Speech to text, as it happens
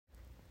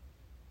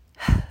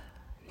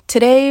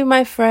Today,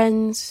 my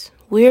friends,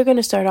 we're going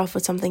to start off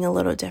with something a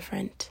little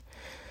different.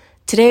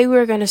 Today,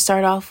 we're going to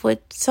start off with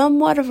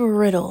somewhat of a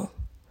riddle.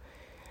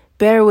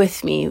 Bear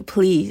with me,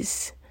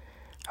 please.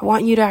 I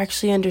want you to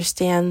actually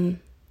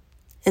understand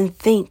and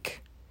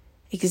think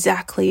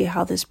exactly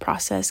how this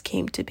process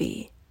came to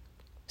be.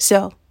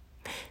 So,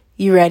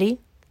 you ready?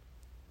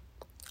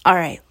 All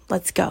right,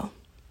 let's go.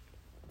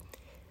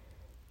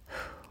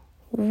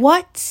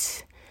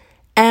 What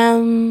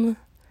am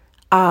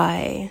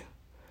I?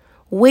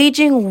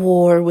 Waging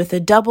war with a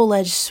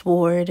double-edged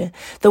sword,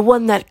 the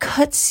one that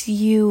cuts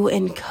you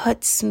and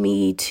cuts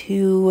me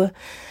too.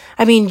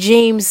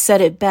 James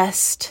said it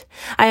best.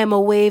 I am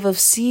a wave of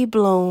sea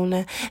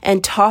blown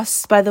and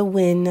tossed by the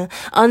wind,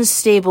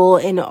 unstable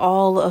in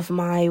all of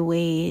my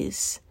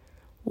ways.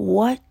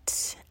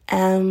 What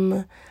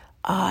am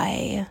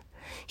I?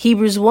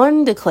 Hebrews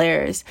 1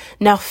 declares,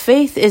 now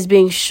faith is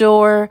being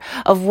sure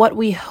of what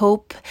we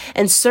hope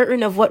and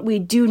certain of what we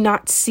do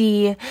not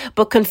see,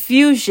 but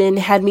confusion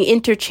had me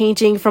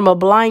interchanging from a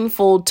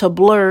blindfold to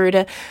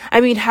blurred.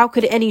 How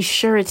could any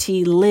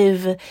surety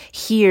live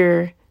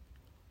here?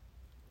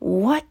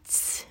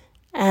 What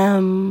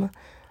am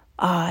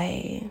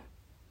I?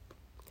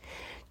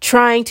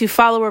 Trying to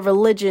follow a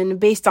religion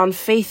based on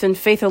faith and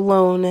faith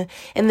alone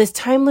in this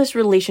timeless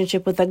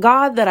relationship with a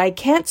God that I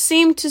can't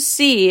seem to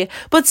see,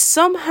 but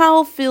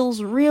somehow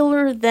feels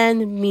realer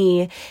than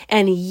me,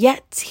 and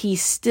yet he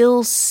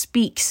still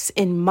speaks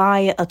in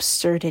my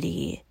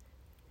absurdity.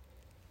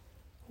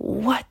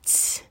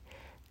 What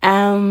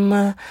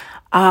am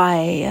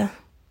I?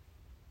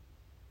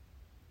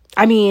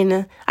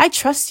 I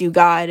trust you,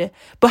 God,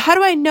 but how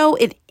do I know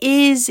it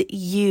is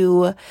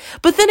you?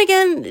 But then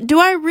again, do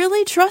I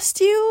really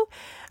trust you?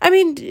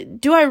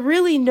 Do I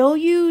really know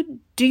you?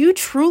 Do you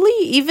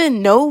truly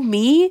even know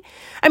me?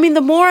 The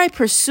more I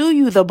pursue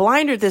you, the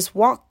blinder this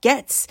walk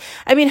gets.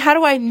 How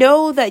do I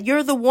know that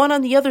you're the one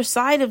on the other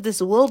side of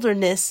this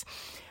wilderness?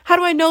 How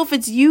do I know if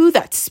it's you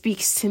that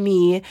speaks to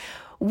me?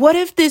 What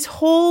if this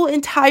whole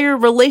entire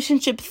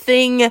relationship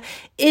thing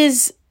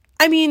is,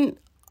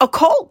 a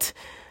cult?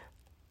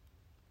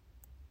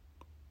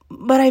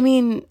 But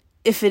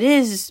if it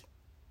is,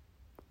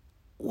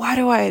 why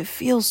do I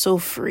feel so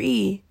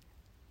free?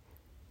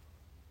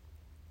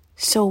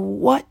 So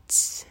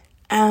what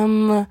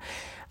am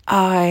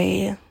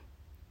I?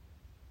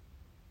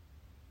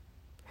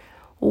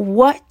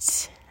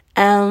 What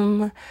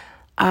am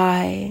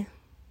I?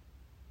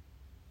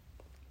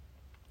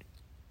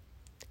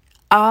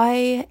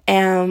 I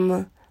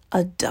am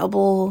a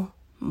double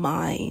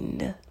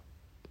mind.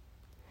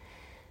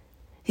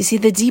 You see,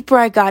 the deeper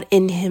I got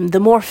in him, the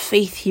more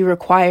faith he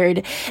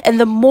required, and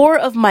the more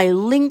of my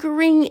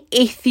lingering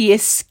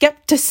atheist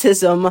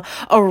skepticism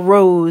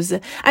arose.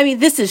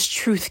 This is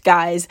truth,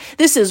 guys.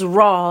 This is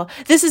raw.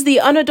 This is the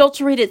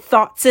unadulterated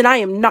thoughts, and I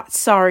am not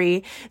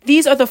sorry.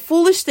 These are the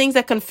foolish things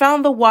that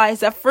confound the wise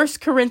that 1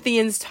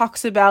 Corinthians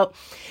talks about.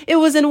 It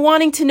was in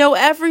wanting to know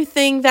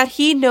everything that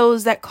he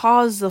knows that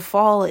caused the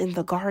fall in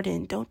the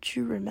garden. Don't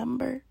you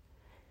remember?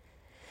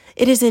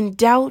 It is in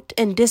doubt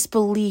and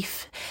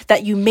disbelief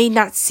that you may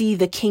not see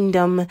the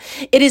kingdom.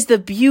 It is the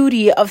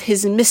beauty of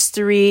his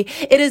mystery.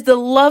 It is the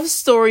love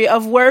story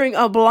of wearing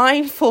a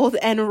blindfold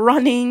and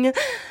running.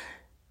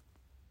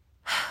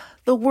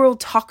 The world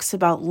talks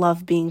about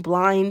love being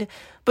blind,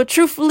 but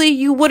truthfully,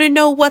 you wouldn't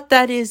know what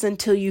that is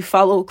until you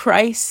follow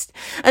Christ,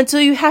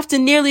 until you have to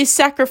nearly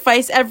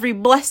sacrifice every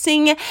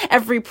blessing,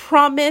 every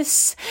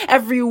promise,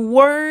 every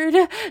word,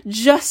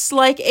 just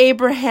like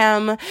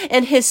Abraham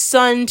and his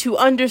son, to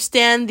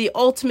understand the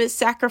ultimate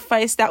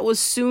sacrifice that was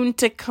soon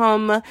to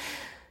come.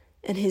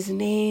 And his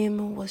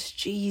name was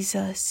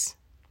Jesus.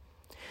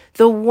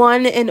 The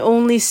one and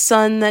only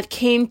Son that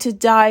came to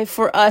die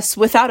for us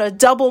without a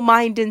double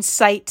mind in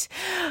sight,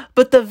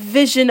 but the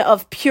vision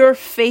of pure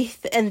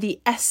faith and the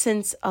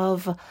essence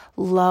of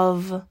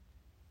love.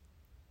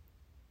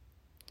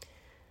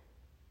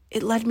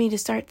 It led me to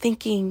start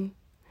thinking,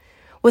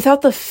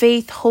 without the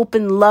faith, hope,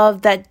 and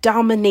love that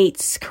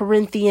dominates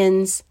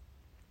Corinthians,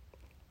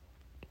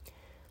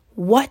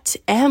 what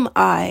am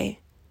I?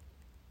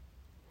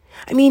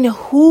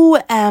 Who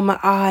am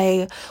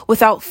I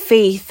without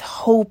faith,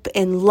 hope,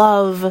 and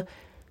love?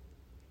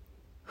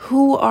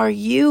 Who are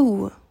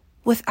you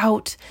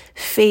without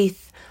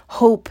faith,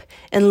 hope,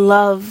 and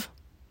love?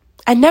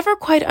 I never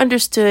quite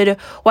understood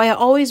why I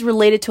always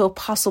related to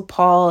Apostle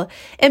Paul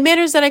in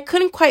manners that I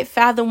couldn't quite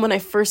fathom when I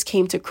first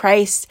came to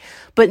Christ.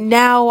 But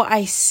now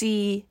I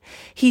see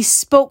he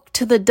spoke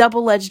to the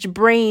double-edged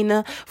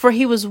brain, for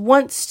he was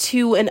once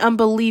too an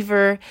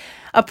unbeliever,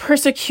 a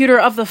persecutor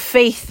of the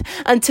faith,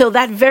 until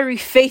that very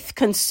faith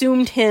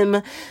consumed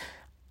him.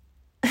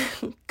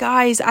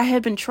 Guys, I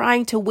had been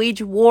trying to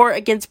wage war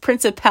against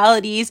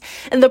principalities,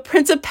 and the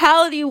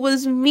principality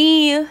was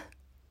me.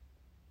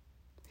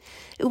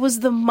 It was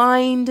the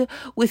mind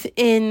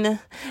within,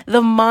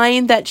 the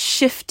mind that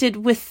shifted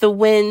with the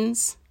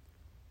winds.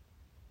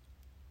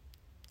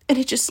 And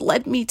it just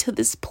led me to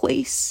this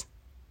place.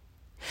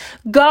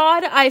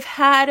 God, I've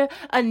had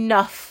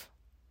enough.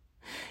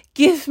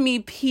 Give me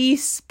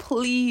peace,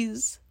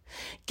 please.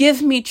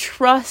 Give me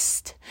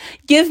trust.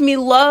 Give me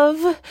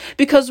love,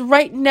 because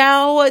right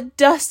now,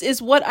 dust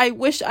is what I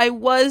wish I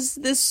was.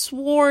 This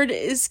sword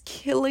is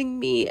killing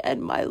me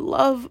and my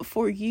love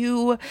for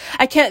you.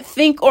 I can't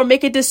think or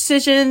make a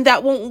decision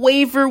that won't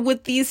waver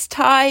with these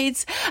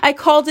tides. I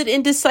called it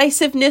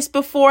indecisiveness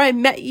before I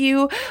met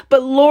you,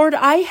 but Lord,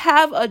 I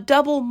have a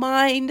double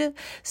mind.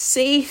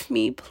 Save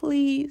me,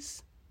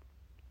 please.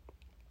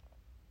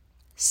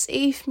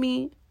 Save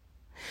me.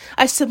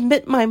 I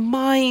submit my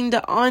mind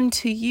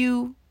onto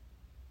you.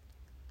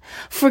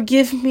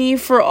 Forgive me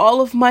for all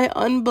of my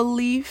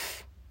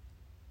unbelief.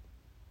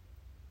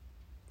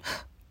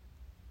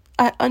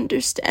 I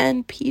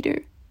understand,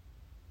 Peter.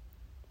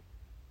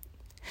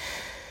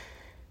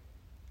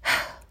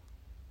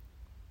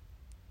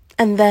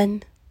 And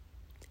then,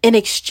 in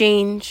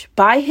exchange,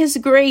 by his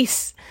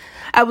grace,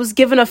 I was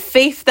given a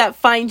faith that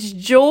finds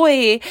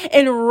joy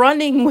in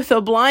running with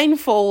a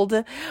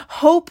blindfold,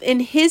 hope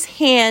in his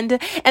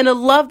hand, and a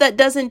love that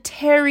doesn't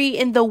tarry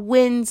in the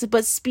winds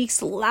but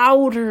speaks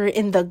louder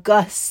in the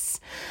gusts.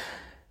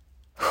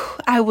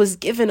 I was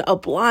given a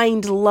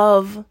blind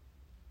love,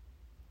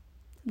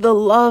 the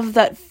love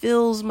that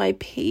fills my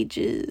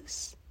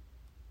pages.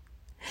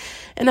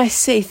 And I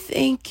say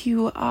thank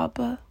you,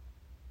 Abba.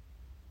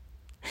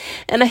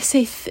 And I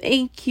say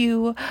thank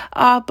you,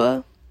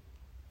 Abba.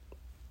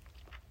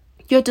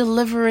 Your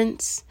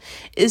deliverance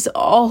is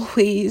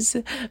always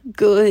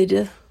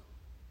good,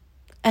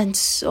 and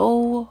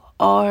so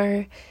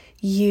are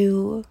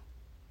you.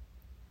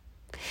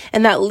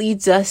 And that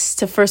leads us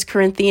to 1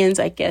 Corinthians.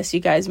 I guess you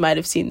guys might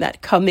have seen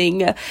that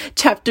coming.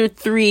 Chapter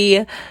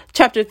 13,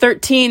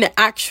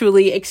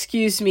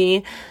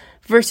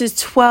 verses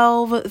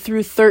 12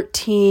 through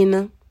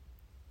 13.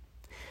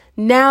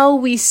 Now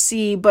we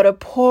see but a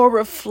poor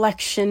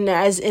reflection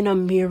as in a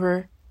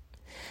mirror.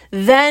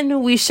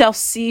 Then we shall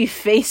see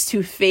face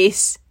to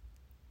face.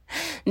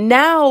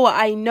 Now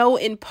I know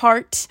in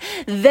part,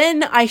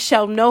 then I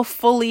shall know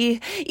fully,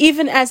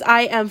 even as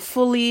I am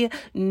fully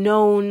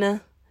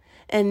known.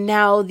 And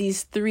now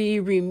these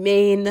three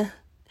remain: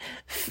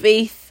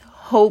 faith,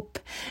 hope,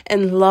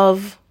 and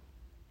love.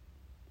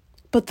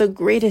 But the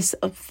greatest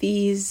of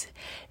these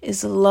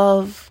is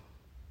love.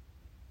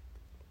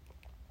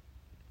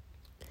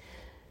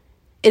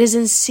 It is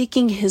in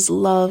seeking his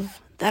love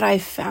that I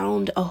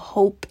found a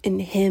hope in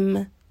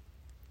him.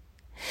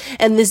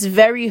 And this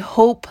very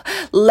hope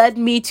led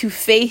me to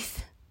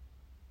faith.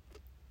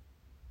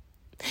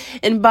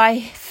 And by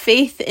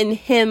faith in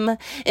him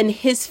and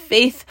his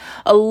faith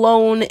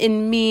alone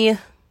in me,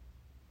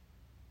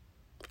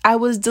 I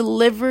was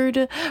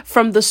delivered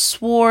from the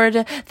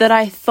sword that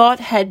I thought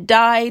had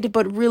died,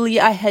 but really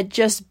I had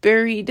just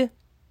buried.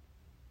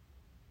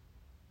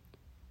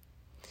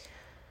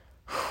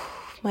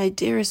 My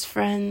dearest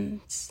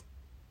friends,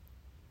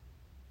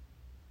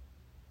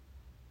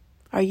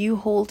 are you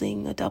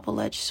holding a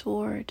double-edged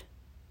sword?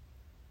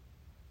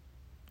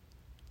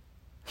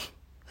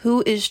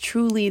 Who is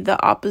truly the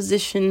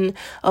opposition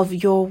of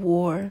your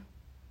war?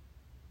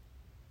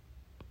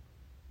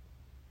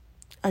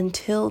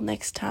 Until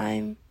next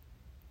time,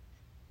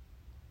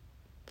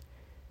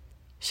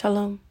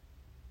 Shalom.